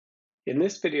In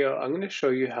this video, I'm going to show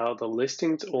you how the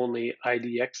listings-only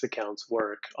IDX accounts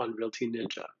work on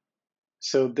RealtyNinja.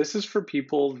 So this is for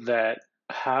people that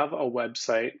have a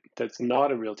website that's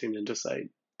not a RealtyNinja site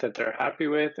that they're happy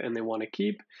with and they want to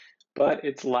keep, but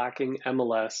it's lacking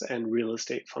MLS and real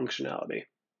estate functionality.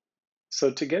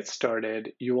 So to get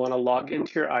started, you want to log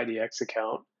into your IDX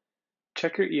account,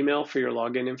 check your email for your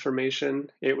login information.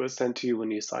 It was sent to you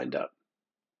when you signed up.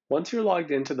 Once you're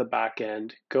logged into the back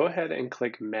end, go ahead and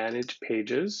click Manage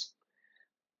Pages.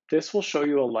 This will show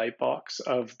you a lightbox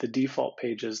of the default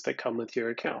pages that come with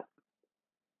your account.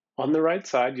 On the right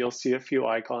side, you'll see a few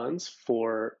icons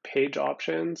for page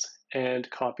options and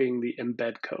copying the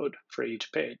embed code for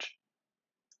each page.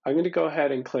 I'm going to go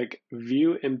ahead and click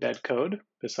View Embed Code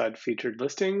beside Featured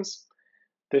Listings.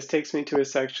 This takes me to a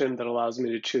section that allows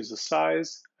me to choose a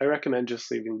size. I recommend just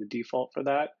leaving the default for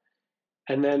that.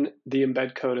 And then the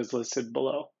embed code is listed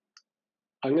below.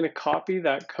 I'm going to copy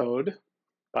that code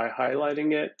by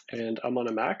highlighting it, and I'm on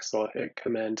a Mac, so I'll hit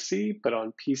Command C, but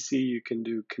on PC you can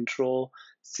do Control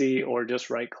C or just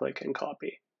right click and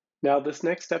copy. Now this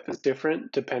next step is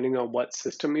different depending on what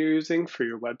system you're using for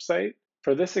your website.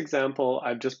 For this example,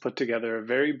 I've just put together a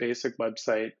very basic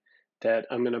website that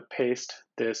I'm going to paste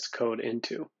this code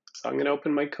into. So I'm going to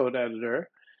open my code editor,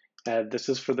 and this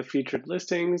is for the featured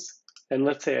listings, and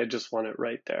let's say I just want it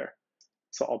right there.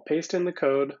 So I'll paste in the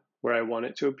code where I want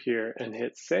it to appear and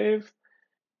hit save.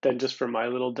 Then just for my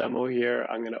little demo here,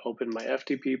 I'm going to open my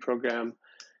FTP program,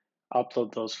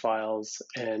 upload those files,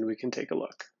 and we can take a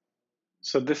look.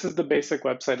 So this is the basic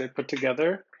website I put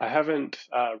together. I haven't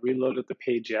reloaded the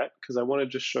page yet because I want to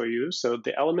just show you. So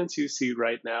the elements you see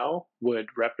right now would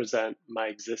represent my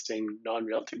existing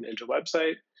non-RealtyNinja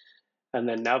website. And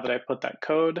then now that I put that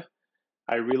code,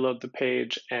 I reload the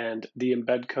page and the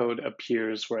embed code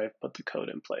appears where I've put the code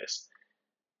in place.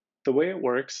 The way it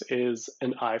works is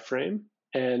an iframe,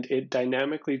 and it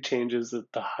dynamically changes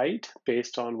the height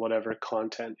based on whatever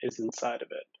content is inside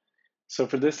of it. So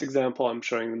for this example, I'm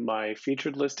showing my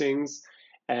featured listings,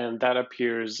 and that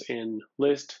appears in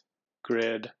list,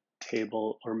 grid,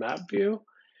 table, or map view.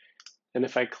 And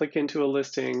if I click into a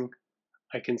listing,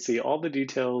 I can see all the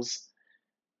details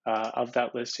of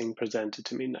that listing presented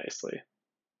to me nicely.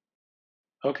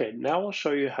 Okay, now I'll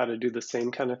show you how to do the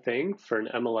same kind of thing for an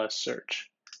MLS search.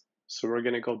 So we're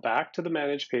going to go back to the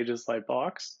Manage Pages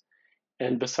lightbox,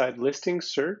 and beside Listing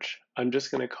Search, I'm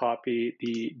just going to copy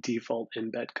the default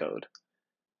embed code.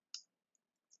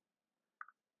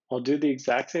 I'll do the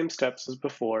exact same steps as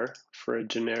before for a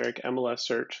generic MLS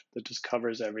search that just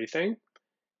covers everything.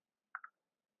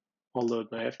 I'll load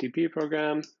my FTP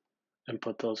program and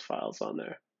put those files on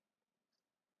there.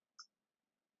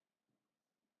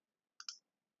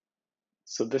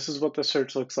 So this is what the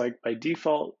search looks like by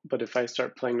default, but if I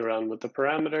start playing around with the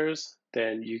parameters,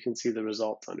 then you can see the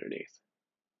results underneath.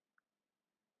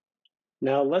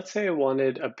 Now let's say I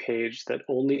wanted a page that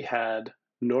only had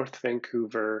North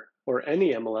Vancouver or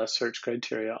any MLS search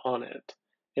criteria on it.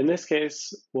 In this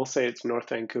case, we'll say it's North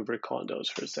Vancouver condos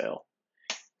for sale.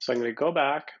 So I'm going to go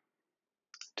back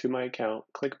to my account,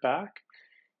 click back,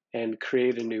 and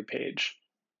create a new page.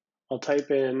 I'll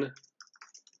type in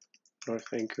North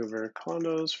Vancouver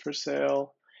condos for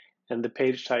sale, and the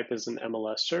page type is an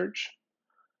MLS search.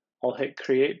 I'll hit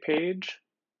create page.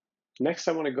 Next,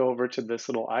 I want to go over to this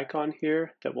little icon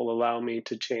here that will allow me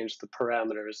to change the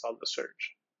parameters on the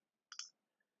search.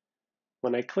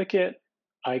 When I click it,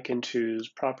 I can choose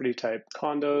property type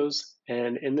condos,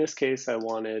 and in this case, I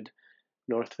wanted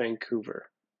North Vancouver.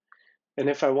 And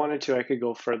if I wanted to, I could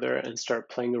go further and start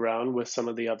playing around with some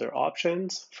of the other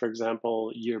options. For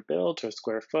example, year built or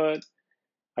square foot.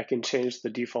 I can change the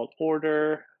default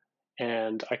order,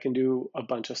 and I can do a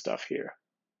bunch of stuff here.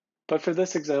 But for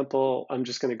this example, I'm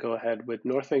just going to go ahead with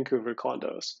North Vancouver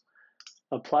condos.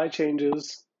 Apply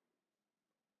changes,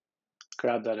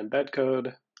 grab that embed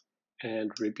code,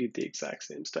 and repeat the exact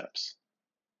same steps.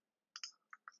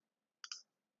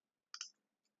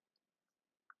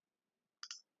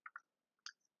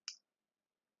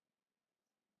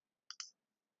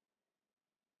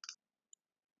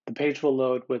 The page will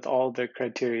load with all the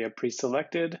criteria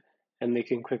pre-selected, and they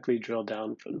can quickly drill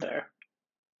down from there.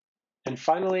 And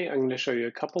finally, I'm going to show you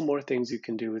a couple more things you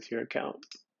can do with your account.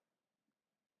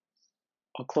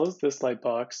 I'll close this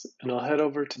lightbox, and I'll head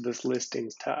over to this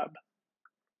Listings tab.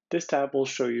 This tab will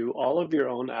show you all of your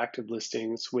own active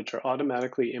listings, which are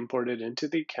automatically imported into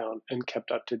the account and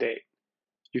kept up to date.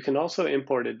 You can also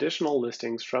import additional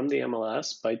listings from the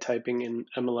MLS by typing in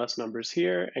MLS numbers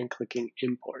here and clicking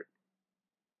Import.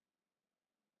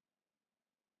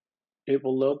 It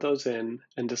will load those in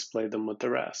and display them with the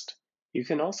rest. You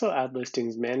can also add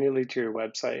listings manually to your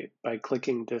website by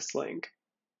clicking this link.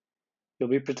 You'll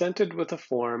be presented with a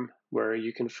form where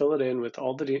you can fill it in with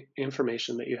all the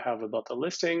information that you have about the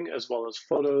listing, as well as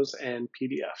photos and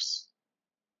PDFs.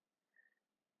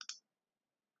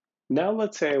 Now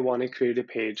let's say I want to create a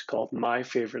page called My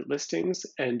Favorite Listings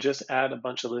and just add a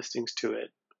bunch of listings to it.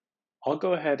 I'll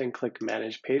go ahead and click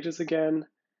Manage Pages again,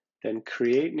 then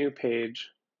Create New Page,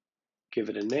 give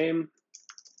it a name,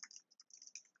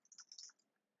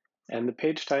 and the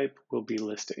page type will be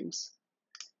Listings.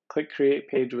 Click Create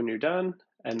Page when you're done,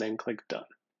 and then click Done.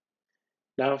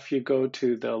 Now if you go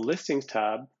to the Listings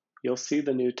tab, you'll see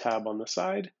the new tab on the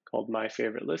side called My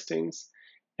Favorite Listings,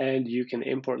 and you can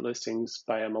import listings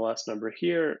by MLS number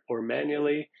here or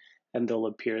manually, and they'll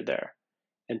appear there.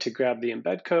 And to grab the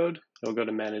embed code, you'll go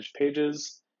to Manage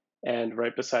Pages, and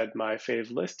right beside My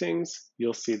Fave Listings,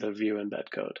 you'll see the View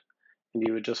Embed Code. And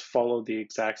you would just follow the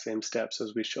exact same steps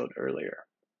as we showed earlier.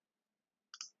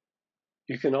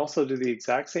 You can also do the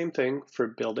exact same thing for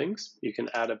buildings. You can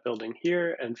add a building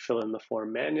here and fill in the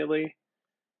form manually,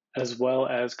 as well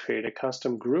as create a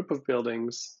custom group of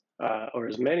buildings, or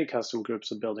as many custom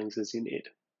groups of buildings as you need.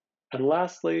 And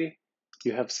lastly,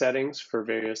 you have settings for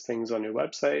various things on your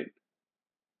website.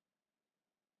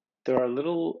 There are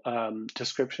little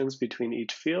descriptions between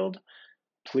each field.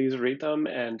 Please read them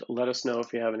and let us know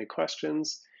if you have any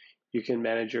questions. You can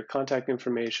manage your contact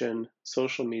information,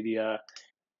 social media,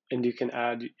 and you can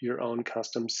add your own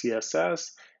custom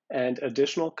CSS and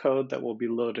additional code that will be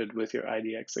loaded with your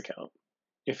IDX account.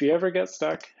 If you ever get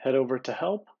stuck, head over to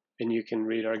Help, and you can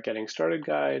read our Getting Started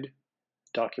guide,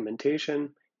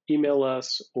 documentation, email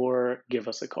us, or give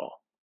us a call.